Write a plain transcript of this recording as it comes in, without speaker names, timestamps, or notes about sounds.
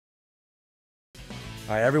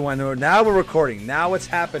Alright, everyone, now we're recording. Now what's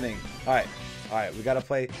happening? Alright, we gotta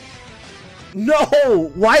play.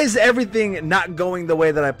 No! Why is everything not going the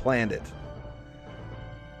way that I planned it?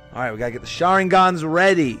 Alright, we gotta get the Sharingans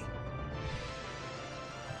ready.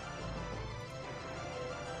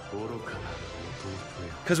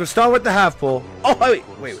 Because we're starting with the half pull. Oh,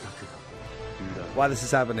 wait. Why this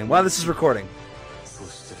is happening? Why this is recording?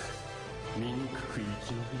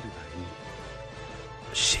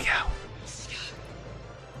 Shigao.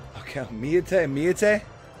 Okay, Miyate.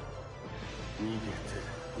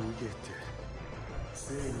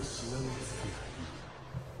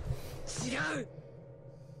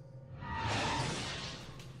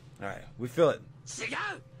 Alright, we feel it.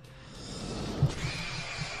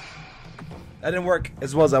 That didn't work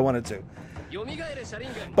as well as I wanted to.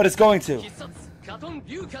 But it's going to.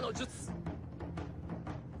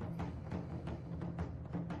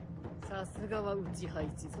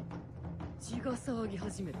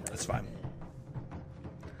 That's fine.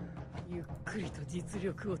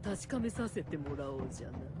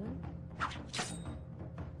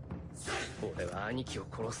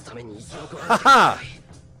 Haha!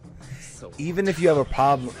 Even if you have a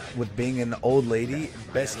problem with being an old lady,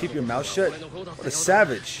 best keep your mouth shut. What a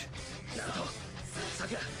savage.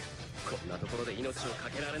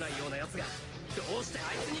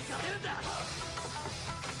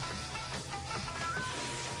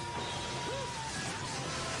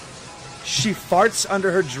 She farts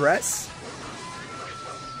under her dress?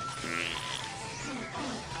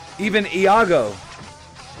 Even Iago.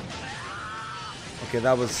 Okay,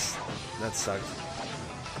 that sucked.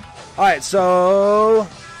 Alright, so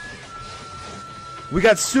we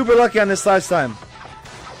got super lucky on this last time.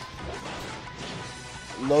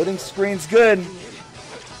 Loading screen's good.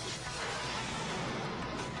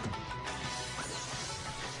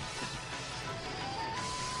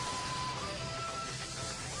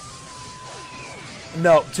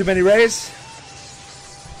 No, too many rays.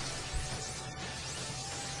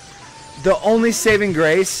 The only saving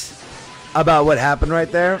grace about what happened right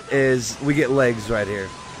there is we get legs right here.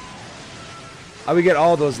 We get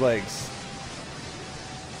all those legs.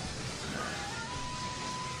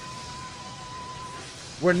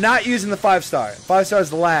 We're not using the 5-star. 5-star is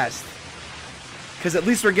the last. Because at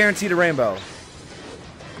least we're guaranteed a rainbow.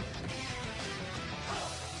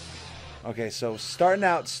 Okay, so starting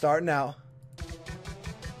out.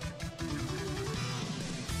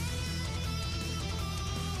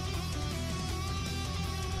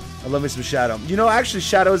 I love me some Shadow. You know, actually,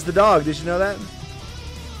 Shadow is the dog. Did you know that?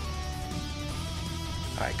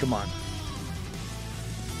 Alright, come on.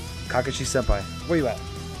 Kakashi Senpai. Where you at?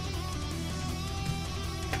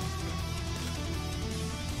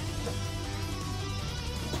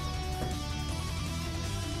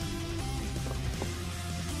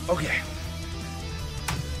 Okay.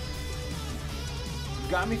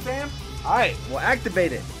 You got me, fam? Alright, well,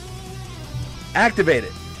 activate it. Activate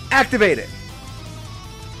it. Activate it.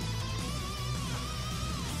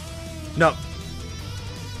 No.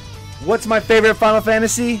 What's my favorite Final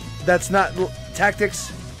Fantasy? That's not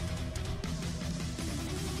Tactics.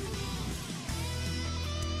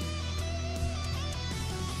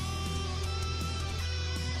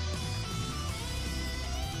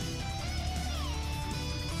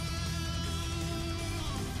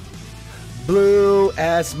 Blue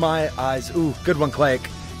as my eyes. Ooh, good one, Clake.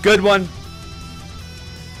 Good one.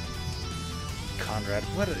 Conrad.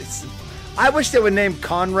 What is it? I wish they would name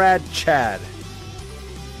Conrad Chad.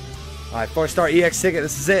 Alright, 4-star EX ticket.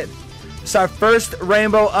 This is it. It's our first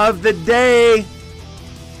rainbow of the day.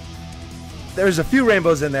 There's a few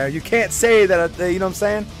rainbows in there. You can't say that, you know what I'm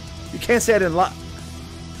saying? You can't say I didn't lie.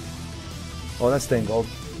 Oh, that's stained gold.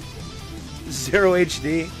 0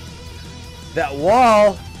 HD. That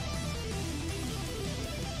wall.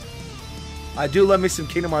 I do love me some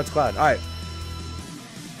Kingdom Hearts Cloud. Alright.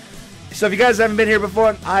 So if you guys haven't been here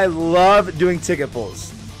before, I love doing ticket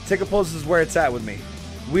pulls. Ticket pulls is where it's at with me.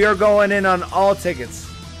 We are going in on all tickets.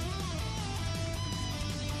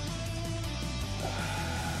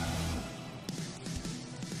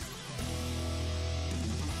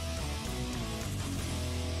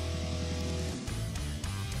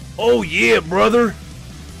 Oh yeah, brother.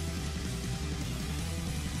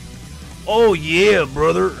 Oh yeah,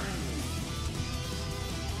 brother.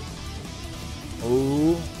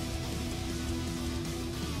 Oh.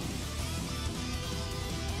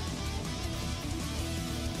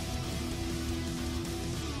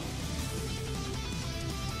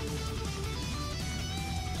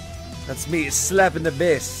 That's me slapping the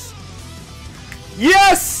bass.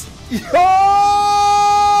 Yes! Yo!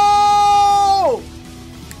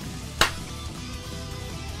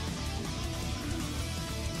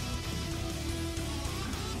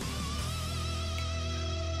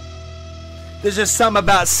 There's just something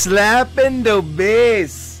about slapping the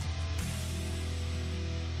bass.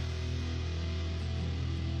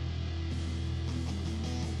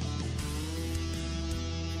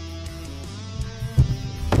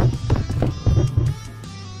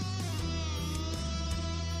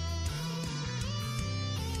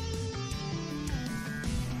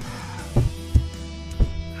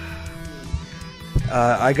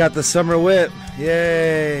 I got the summer whip.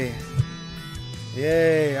 Yay.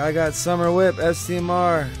 Yay. I got summer whip.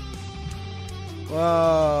 STMR.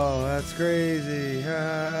 Wow. That's crazy.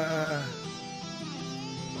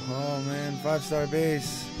 Oh, man. 5-star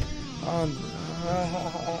base.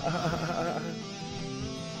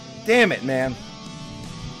 Damn it, man.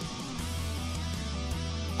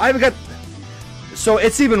 I haven't got... So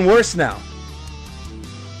it's even worse now.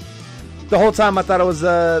 The whole time I thought it was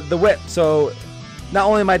the whip. So... Not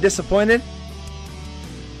only am I disappointed,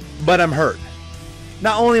 but I'm hurt.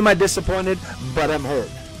 Not only am I disappointed, but I'm hurt.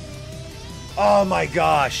 Oh my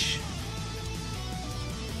gosh.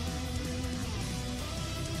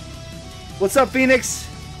 What's up, Phoenix?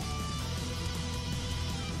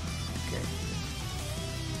 Okay.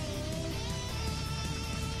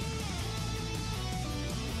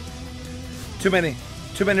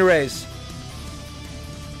 Too many rays.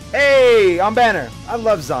 Hey, I'm Banner. I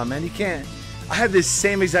love Zon, man. You can't. I have this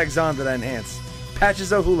same exact Zon that I enhance.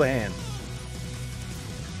 Patches O'Houlihan.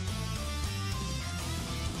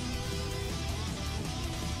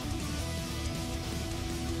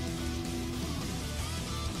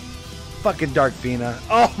 Fucking Dark Fina.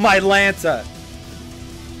 Oh, my Lanta.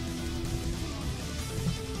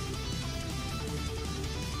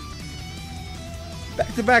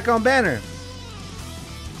 Back to back on Banner.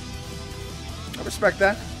 I respect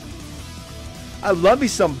that. I love me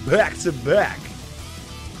some back to back.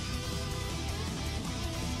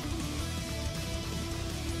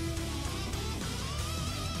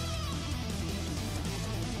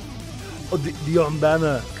 Oh, the on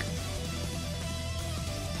Banner.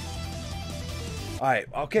 All right.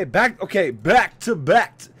 Okay. Back to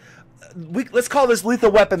back. Let's call this Lethal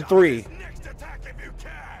Weapon 3.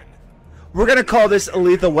 We're gonna call this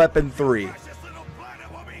Lethal Weapon 3.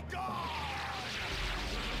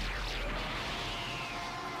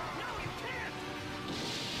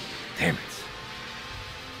 Damn it.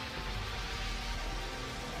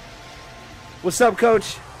 What's up,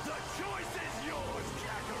 Coach?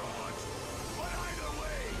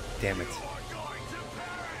 Damn it.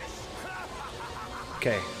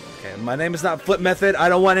 Okay. My name is not Flip Method. I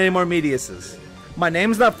don't want any more mediuses. My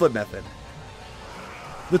name is not Flip Method.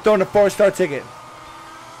 They're throwing a 4-star ticket.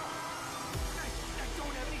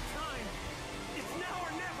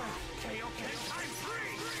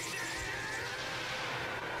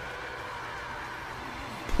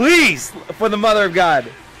 Please, for the mother of God.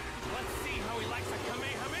 Let's see how he likes a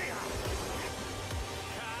Kamehameha.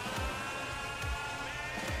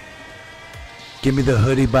 Give me the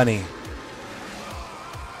hoodie bunny.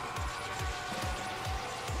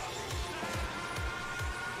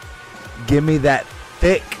 Give me that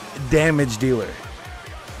thick damage dealer.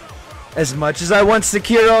 As much as I want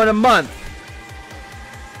Sekiro in a month.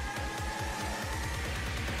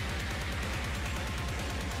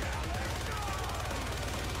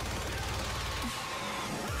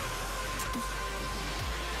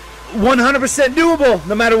 $100% doable,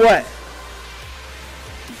 no matter what.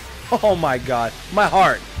 Oh my God, my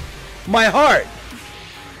heart, my heart.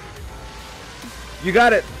 You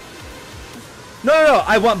got it. No,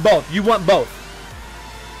 I want both. You want both.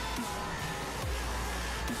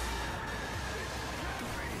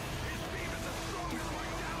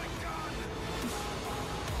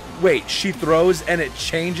 Wait, she throws and it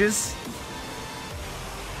changes?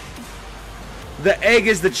 The egg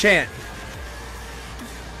is the chant.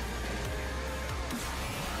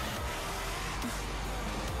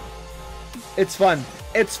 It's fun.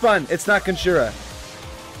 It's fun. It's not Kenshura.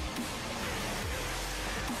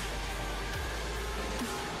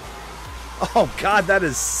 Oh God, that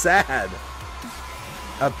is sad.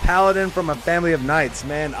 A paladin from a family of knights,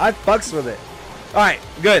 man. I fucks with it. Alright,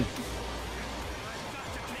 good.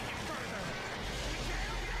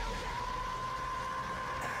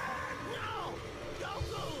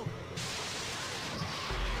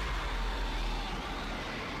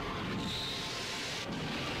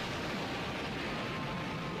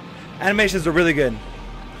 Animations are really good.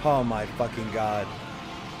 Oh my fucking God.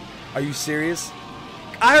 Are you serious?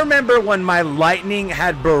 I remember when my lightning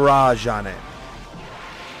had barrage on it.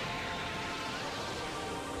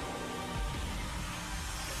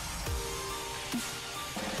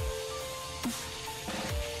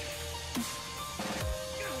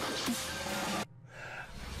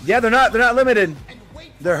 Yeah, they're not limited.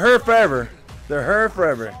 They're her forever. They're her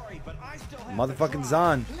forever. Motherfucking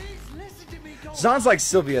Zahn. Zahn's like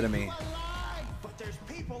Sylvia to me. But there's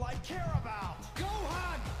people I care about. GOOO!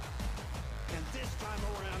 And this time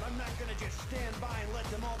around, I'm not gonna just stand by and let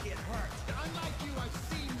them all get hurt. Unlike you, I've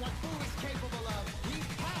seen what GOOO is capable of. He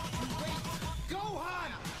has to wait. GOOO!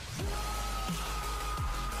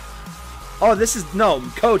 Oh, this is no,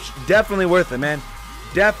 Coach. Definitely worth it, man.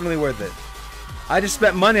 Definitely worth it. I just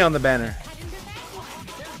spent money on the banner.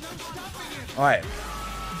 All right.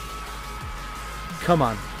 Come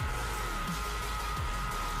on.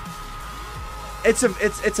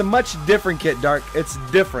 It's a much different kit, Dark. It's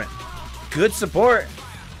different. Good support.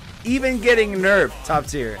 Even getting nerfed, top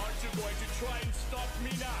tier.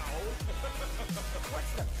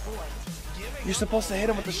 You're supposed to hit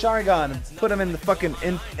him with the Sharingan and put him in the fucking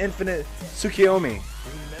infinite Tsukiyomi.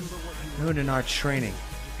 Noon in our training.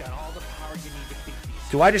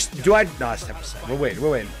 Do I? No, it's 10%. We're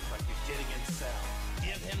waiting.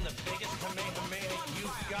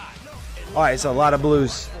 Alright, it's a lot of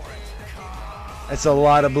blues. It's a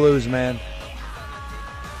lot of blues, man.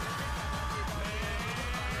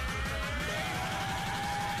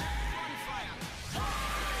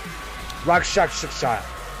 Rock shock shot.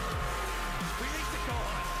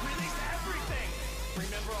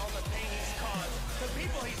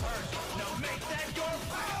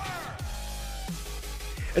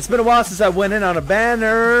 It's been a while since I went in on a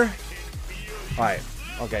banner. Alright.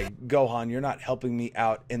 Okay, Gohan, you're not helping me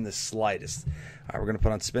out in the slightest. Alright, we're gonna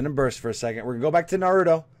put on Spin and Burst for a second. We're gonna go back to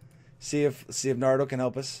Naruto. See if Naruto can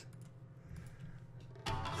help us.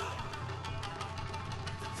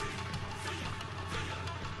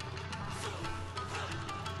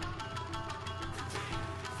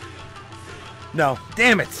 No.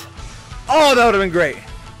 Damn it. Oh, that would have been great.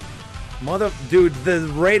 Dude, the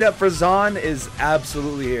rate up for Zahn is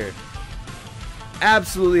absolutely here.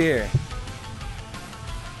 Absolutely here.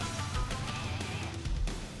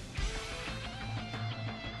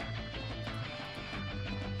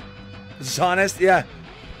 Zahnest, yeah.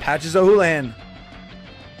 Patches O'Houlihan.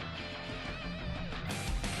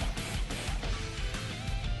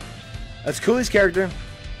 That's Cooley's character.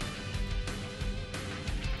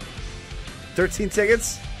 13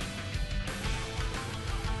 tickets.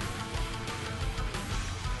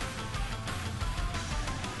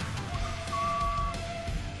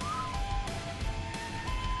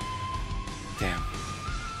 Damn.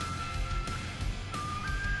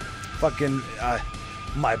 Fucking,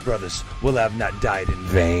 my brothers will have not died in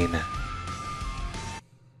vain.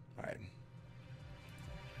 Alright.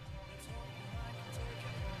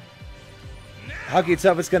 How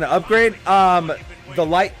tough it's gonna upgrade? The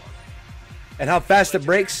light and how fast it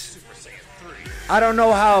breaks. I don't know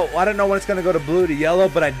when it's gonna go to blue to yellow,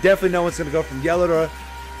 but I definitely know it's gonna go from yellow to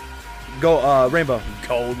rainbow.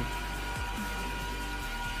 Gold.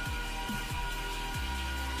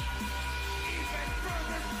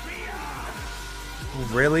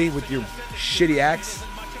 Really? With your shitty axe?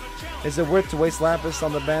 Is it worth to waste Lapis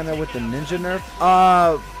on the banner with the ninja nerf?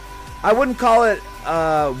 I wouldn't call it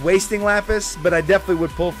wasting Lapis, but I definitely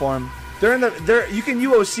would pull for him. You can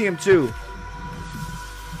UOC him too.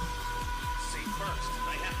 See, first,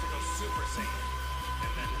 I have to go Super Saiyan.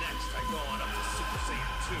 And then next, I go on up to Super Saiyan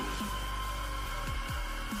 2.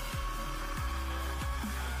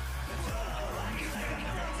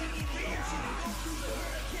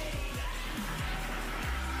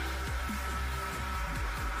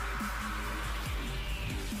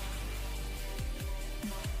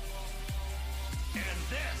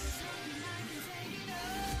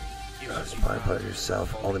 You must mind by yourself.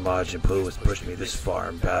 Only Majin Buu has pushed me this far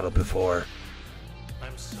in battle before.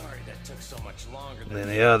 I'm sorry that took so much longer Than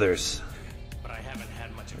the others. but I haven't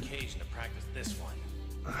had much occasion to practice this one.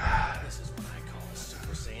 This is what I call a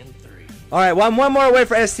Super Saiyan 3. Alright, one more away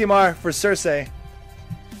for STMR for Cersei.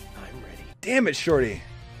 I'm ready. Damn it, Shorty.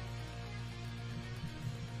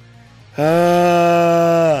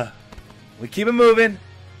 We keep it moving.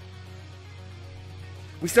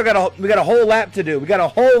 We still got a whole lap to do. We got a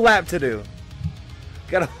whole lap to do.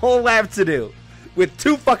 Got a whole lap to do with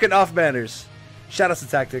 2 fucking off banners. Shout out to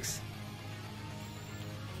Tactics.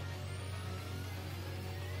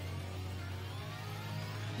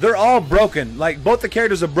 They're all broken. Like, both the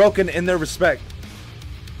characters are broken in their respect.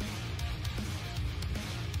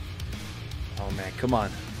 Oh man, come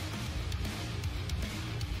on.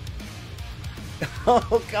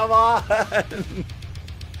 Oh, come on.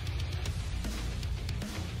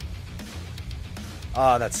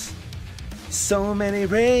 Oh, that's so many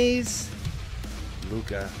rays.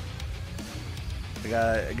 Luca.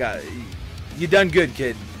 I got you done good,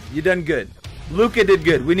 kid. You done good. Luca did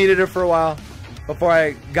good. We needed her for a while before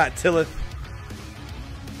I got Tillith.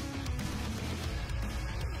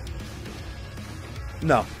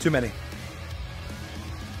 No, too many.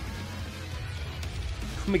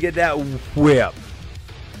 Let me get that whip.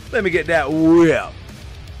 Let me get that whip.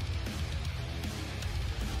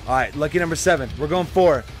 Alright, lucky number 7. We're going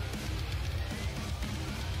 4.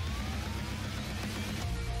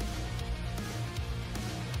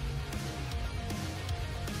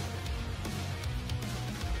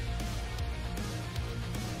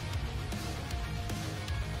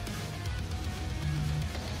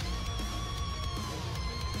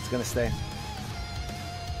 It's gonna stay.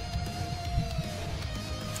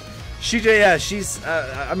 CJ, yeah, she's,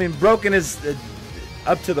 I mean, broken is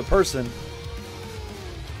up to the person.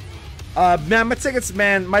 Man,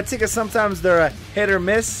 my tickets sometimes they're a hit or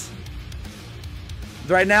miss.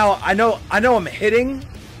 Right now, I know I'm hitting,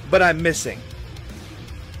 but I'm missing.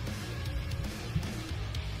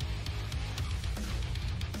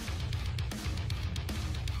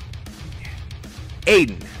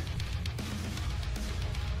 Aiden.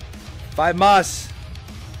 5 Moss.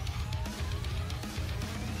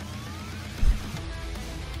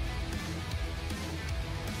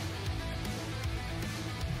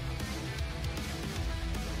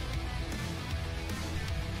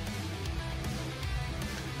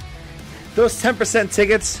 Those 10%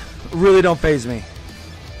 tickets really don't faze me.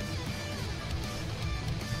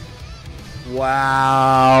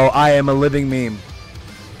 Wow, I am a living meme.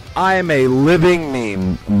 I am a living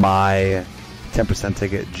meme. My 10%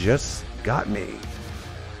 ticket just got me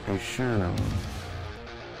a shadow.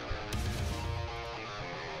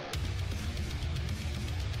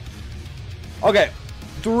 Okay,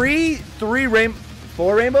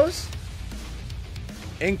 4 rainbows.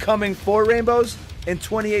 Incoming 4 rainbows and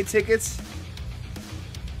 28 tickets.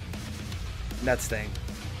 That's staying.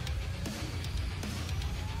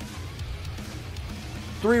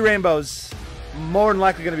 3 rainbows. More than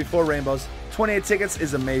likely going to be 4 rainbows. 28 tickets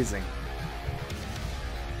is amazing.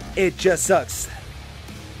 It just sucks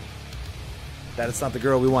that it's not the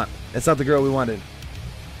girl we want. It's not the girl we wanted.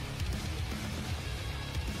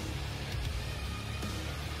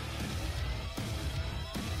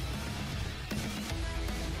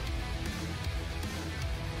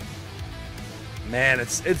 Man,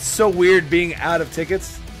 it's so weird being out of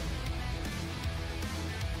tickets.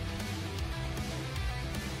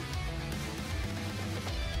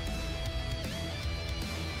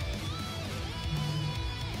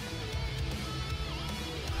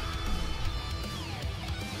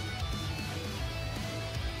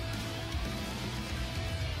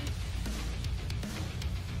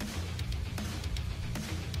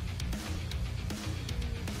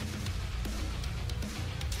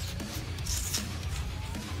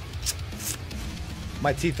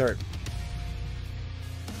 My teeth hurt.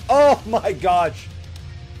 Oh my gosh.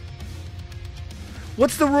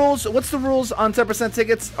 What's the rules? What's the rules on 10%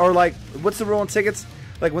 tickets? Or like, what's the rule on tickets?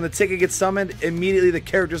 Like when the ticket gets summoned, immediately the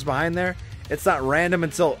character's behind there. It's not random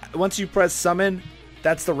until once you press summon,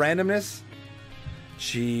 that's the randomness.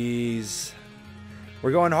 Jeez.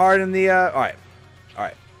 We're going hard in the alright.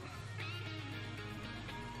 Alright.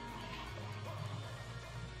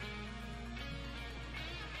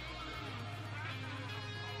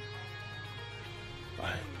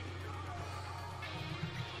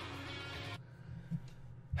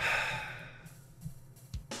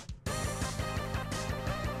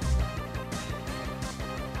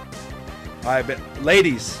 Alright, but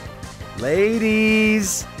ladies.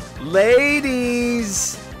 Ladies.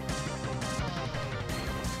 Ladies.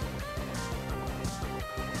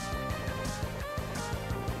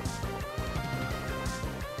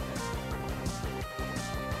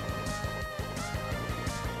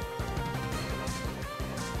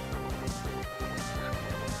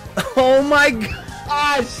 Oh my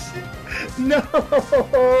gosh! No!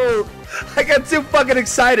 I got too fucking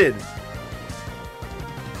excited.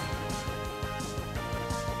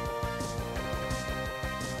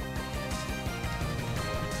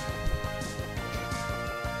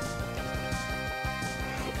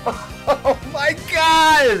 Oh my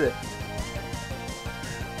god!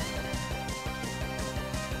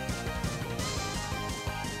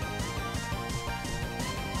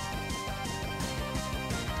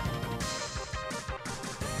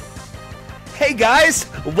 Hey guys,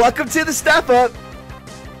 welcome to the Step Up.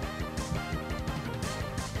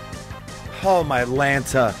 Oh my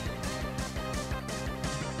Lanta.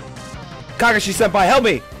 Kakashi senpai, help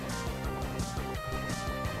me!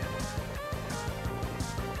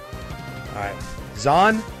 Alright.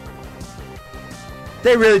 Zon?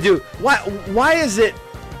 They really do. Why is it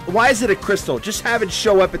a crystal? Just have it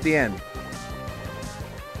show up at the end.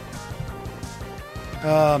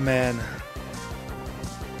 Oh, man.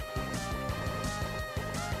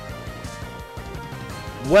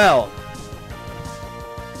 Well.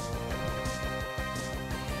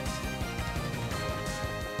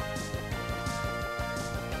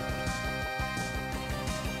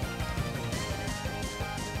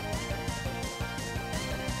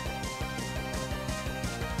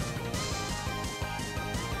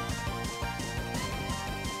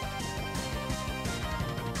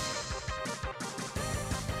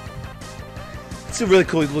 It's a really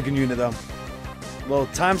cool looking unit, though. Little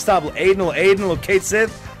time stop, little Aiden, little Kate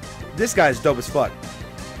Sith. This guy's dope as fuck.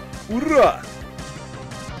 Hoorah!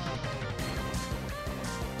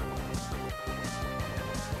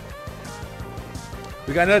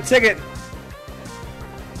 We got another ticket.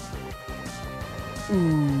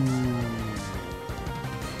 Ooh.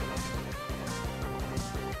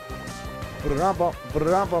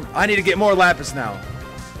 I need to get more lapis now.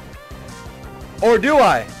 Or do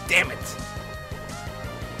I? Damn it.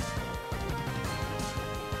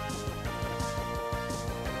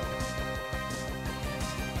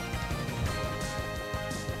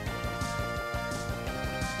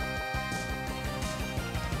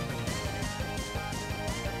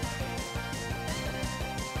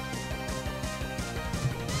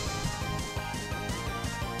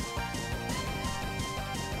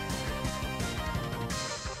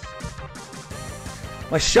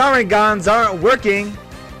 My Sharingans aren't working.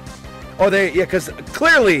 Oh, yeah, because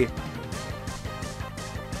clearly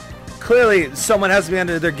someone has to be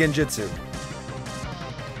under their Genjutsu.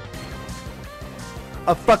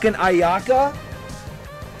 A fucking Ayaka?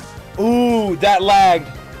 Ooh, that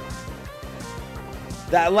lagged.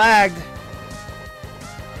 That lagged.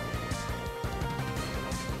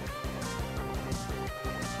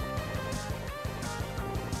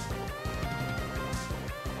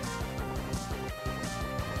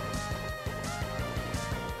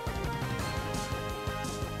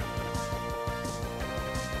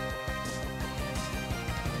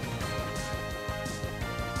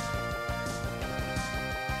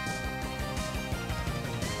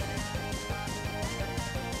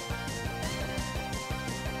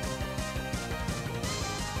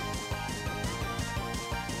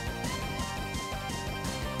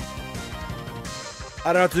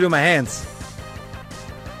 I don't know what to do with my hands.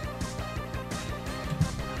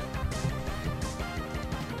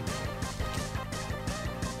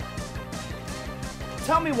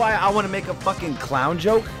 Tell me why I want to make a fucking clown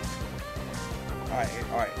joke. Alright,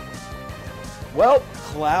 alright. Well,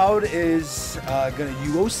 Cloud is gonna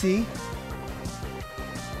UOC.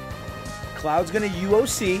 Cloud's gonna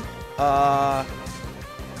UOC.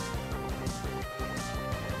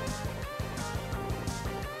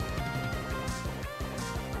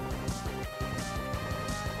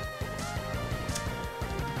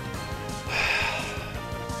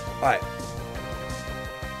 Alright.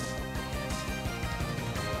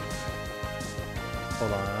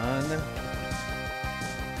 Hold on.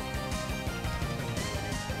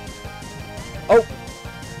 Oh!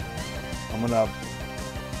 I'm gonna